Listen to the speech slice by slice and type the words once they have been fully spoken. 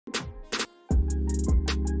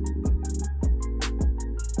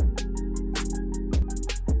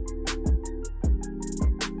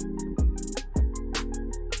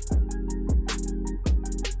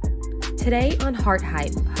Today on Heart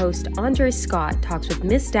Hype, host Andre Scott talks with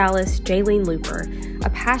Miss Dallas Jaelene Looper,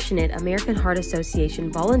 a passionate American Heart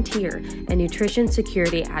Association volunteer and nutrition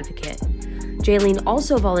security advocate. Jaelene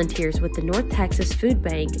also volunteers with the North Texas Food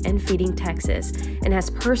Bank and Feeding Texas and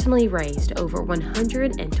has personally raised over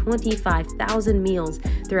 125,000 meals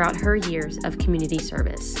throughout her years of community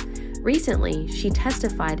service. Recently, she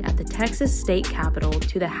testified at the Texas State Capitol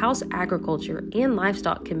to the House Agriculture and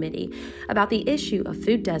Livestock Committee about the issue of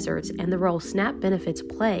food deserts and the role SNAP benefits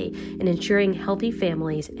play in ensuring healthy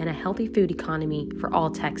families and a healthy food economy for all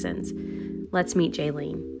Texans. Let's meet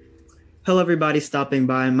Jaelene. Hello, everybody stopping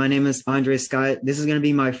by. My name is Andre Scott. This is going to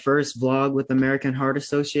be my first vlog with American Heart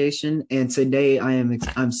Association, and today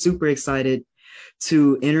I'm super excited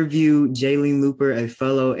to interview Jaelene Looper, a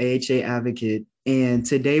fellow AHA advocate. And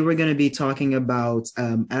today we're going to be talking about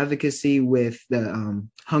advocacy with the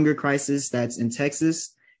hunger crisis that's in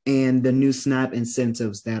Texas and the new SNAP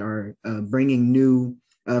incentives that are bringing new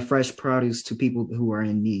fresh produce to people who are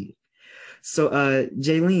in need. So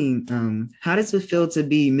Jaelene, how does it feel to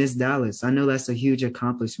be Miss Dallas? I know that's a huge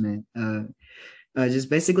accomplishment. Just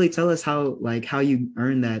basically tell us how you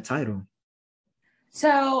earned that title.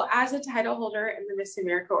 So as a title holder in the Miss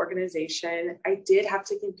America organization, I did have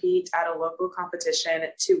to compete at a local competition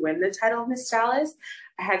to win the title of Miss Dallas.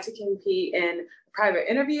 I had to compete in a private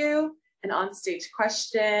interview, an onstage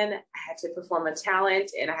question, I had to perform a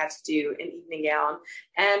talent, and I had to do an evening gown.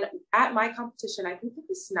 And at my competition, I think there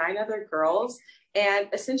was 9 other girls, and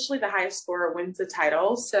essentially the highest scorer wins the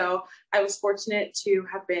title. So I was fortunate to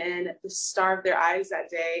have been the star of their eyes that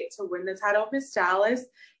day to win the title of Miss Dallas.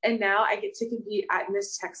 And now I get to compete at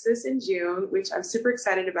Miss Texas in June, which I'm super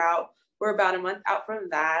excited about. We're about a month out from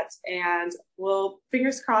that. And well,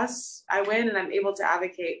 fingers crossed I win and I'm able to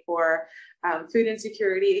advocate for food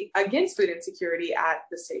insecurity, against food insecurity at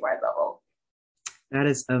the statewide level. That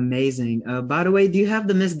is amazing. By the way, do you have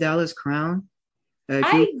the Miss Dallas crown?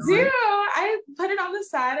 I do. I put it on the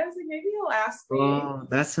side. I was like, maybe he'll ask me. Oh,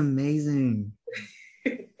 that's amazing.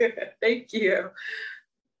 Thank you.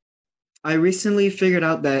 I recently figured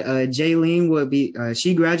out that Jaelene will be,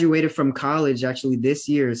 she graduated from college actually this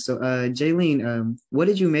year. So Jaelene, what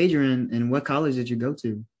did you major in and what college did you go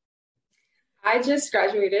to? I just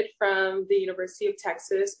graduated from the University of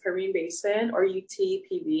Texas, Permian Basin, or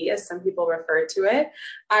UTPB, as some people refer to it.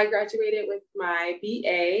 I graduated with my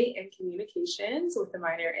BA in communications with a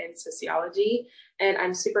minor in sociology, and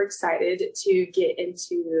I'm super excited to get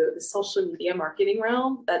into the social media marketing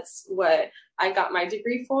realm. That's what I got my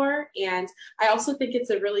degree for, and I also think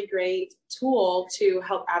it's a really great tool to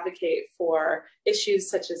help advocate for issues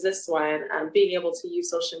such as this one, being able to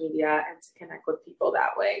use social media and to connect with people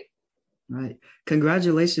that way. Right.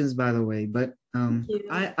 Congratulations, by the way. But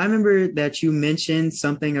I remember that you mentioned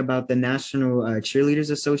something about the National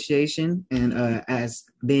Cheerleaders Association and as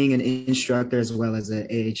being an instructor as well as an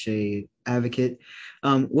AHA advocate.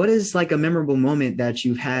 What is like a memorable moment that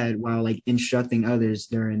you've had while like instructing others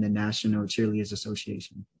during the National Cheerleaders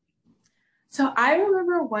Association? So I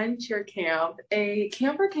remember one cheer camp, a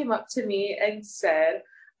camper came up to me and said,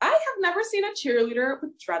 I have never seen a cheerleader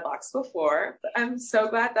with dreadlocks before, but I'm so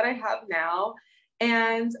glad that I have now.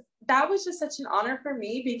 And that was just such an honor for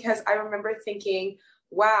me because I remember thinking,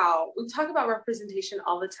 wow, we talk about representation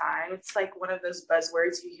all the time. It's like one of those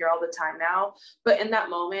buzzwords you hear all the time now. But in that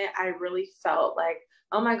moment, I really felt like,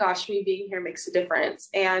 oh my gosh, me being here makes a difference.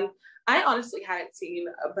 And I honestly hadn't seen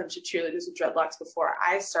a bunch of cheerleaders with dreadlocks before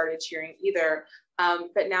I started cheering either.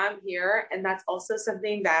 But now I'm here. And that's also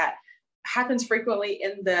something that happens frequently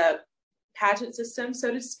in the pageant system,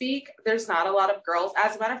 so to speak. There's not a lot of girls.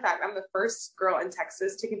 As a matter of fact, I'm the first girl in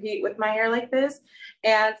Texas to compete with my hair like this.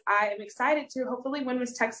 And I am excited to hopefully win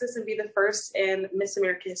Miss Texas and be the first in Miss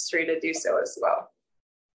America history to do so as well.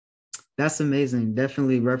 That's amazing.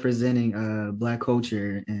 Definitely representing Black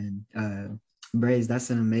culture and braids.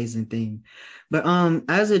 That's an amazing thing. But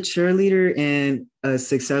as a cheerleader and a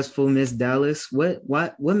successful Miss Dallas, why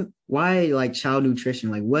like child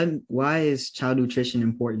nutrition? Like why is child nutrition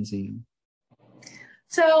important to you?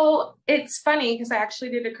 So it's funny because I actually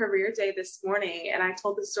did a career day this morning and I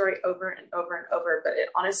told the story over and over and over, but it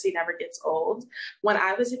honestly never gets old. When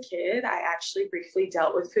I was a kid, I actually briefly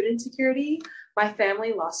dealt with food insecurity. My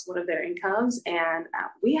family lost one of their incomes and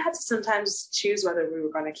we had to sometimes choose whether we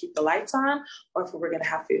were going to keep the lights on or if we were going to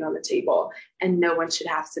have food on the table, and no one should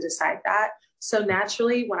have to decide that. So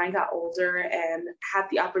naturally, when I got older and had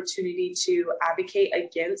the opportunity to advocate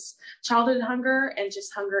against childhood hunger and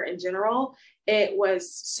just hunger in general, it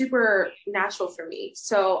was super natural for me.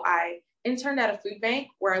 So I interned at a food bank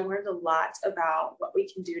where I learned a lot about what we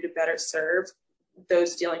can do to better serve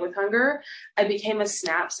those dealing with hunger. I became a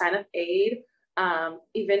SNAP sign-up aide.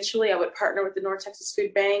 Eventually, I would partner with the North Texas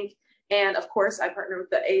Food Bank. And of course, I partner with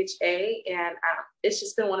the AHA. And it's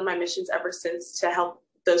just been one of my missions ever since to help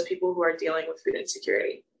those people who are dealing with food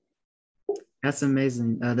insecurity. That's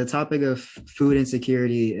amazing. The topic of food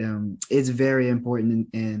insecurity is very important,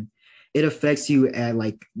 and it affects you at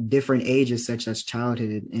like different ages, such as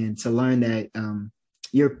childhood. And to learn that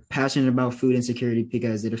you're passionate about food insecurity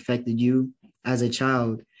because it affected you as a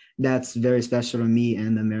child, that's very special to me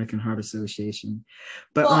and the American Heart Association.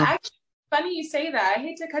 But well, actually, funny you say that. I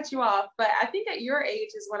hate to cut you off, but I think at your age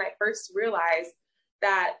is when I first realized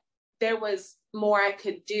that there was more I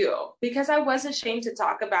could do, because I was ashamed to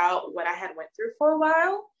talk about what I had went through for a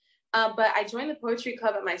while. But I joined the poetry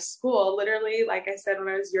club at my school, literally, like I said, when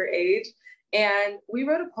I was your age, and we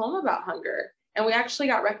wrote a poem about hunger. And we actually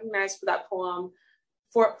got recognized for that poem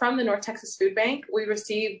from the North Texas Food Bank. We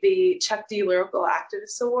received the Chuck D. Lyrical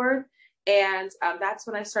Activist Award. And that's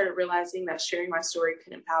when I started realizing that sharing my story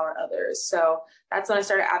could empower others. So that's when I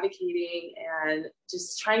started advocating and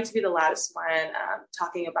just trying to be the loudest one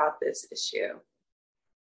talking about this issue.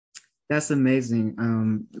 That's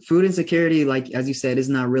amazing. Food insecurity, like as you said, is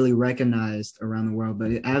not really recognized around the world,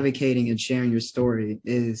 but advocating and sharing your story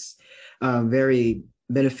is very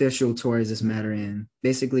beneficial towards this matter, and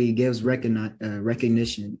basically gives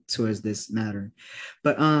recognition towards this matter.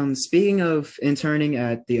 But speaking of interning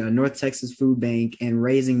at the North Texas Food Bank and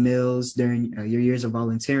raising meals during your years of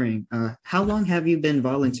volunteering, how long have you been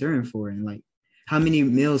volunteering for, and like how many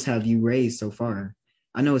meals have you raised so far?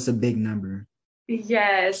 I know it's a big number.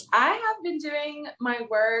 Yes, I have been doing my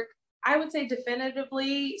work, I would say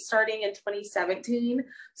definitively starting in 2017.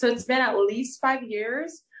 So it's been at least 5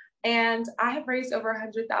 years. And I have raised over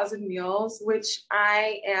 100,000 meals, which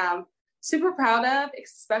I am super proud of,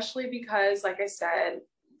 especially because, like I said,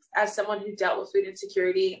 as someone who dealt with food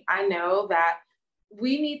insecurity, I know that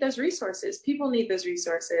we need those resources. People need those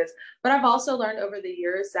resources. But I've also learned over the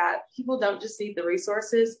years that people don't just need the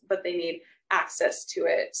resources, but they need access to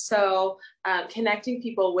it. So connecting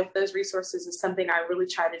people with those resources is something I really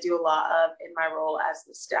try to do a lot of in my role as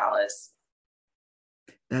Miss Dallas.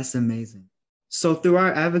 That's amazing. So through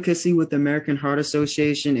our advocacy with the American Heart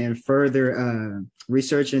Association and further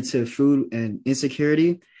research into food and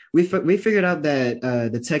insecurity, we figured out that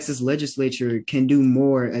the Texas legislature can do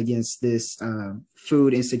more against this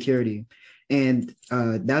food insecurity. And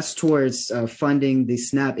that's towards funding the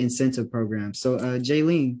SNAP incentive program. So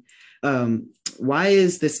Jaelene, why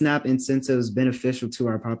is the SNAP incentives beneficial to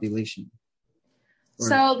our population?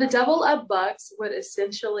 So the double up bucks would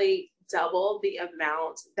essentially double the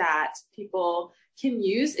amount that people can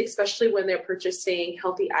use, especially when they're purchasing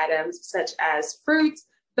healthy items such as fruits,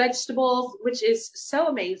 vegetables, which is so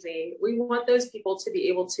amazing. We want those people to be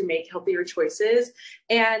able to make healthier choices.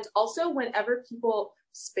 And also, whenever people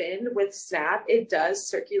spend with SNAP, it does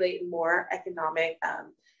circulate more economic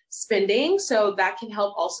spending. So that can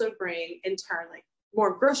help also bring, in turn, like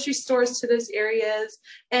more grocery stores to those areas.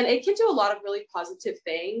 And it can do a lot of really positive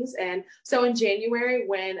things. And so in January,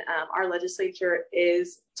 when our legislature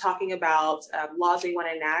is talking about laws they want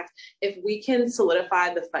to enact, if we can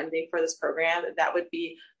solidify the funding for this program, that would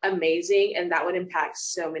be amazing. And that would impact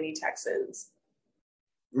so many Texans.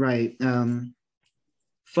 Right.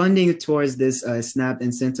 Funding towards this SNAP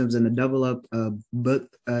incentives and the double up book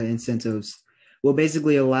incentives will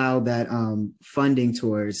basically allow that funding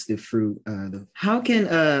towards the fruit. How can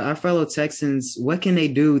our fellow Texans, what can they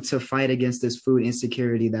do to fight against this food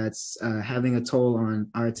insecurity that's having a toll on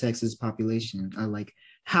our Texas population? Like,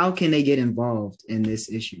 how can they get involved in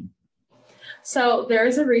this issue? So there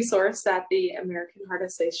is a resource that the American Heart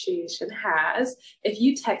Association has. If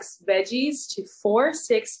you text veggies to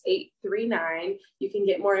 46839, you can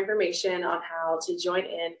get more information on how to join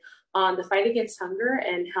in on the fight against hunger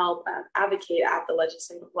and help advocate at the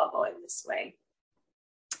legislative level in this way.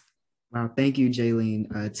 Wow, thank you,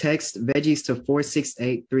 Jaelene. Text veggies to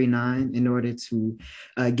 46839 in order to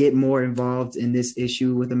get more involved in this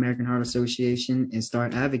issue with American Heart Association and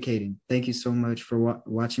start advocating. Thank you so much for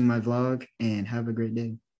watching my vlog, and have a great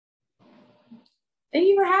day. Thank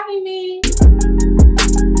you for having me.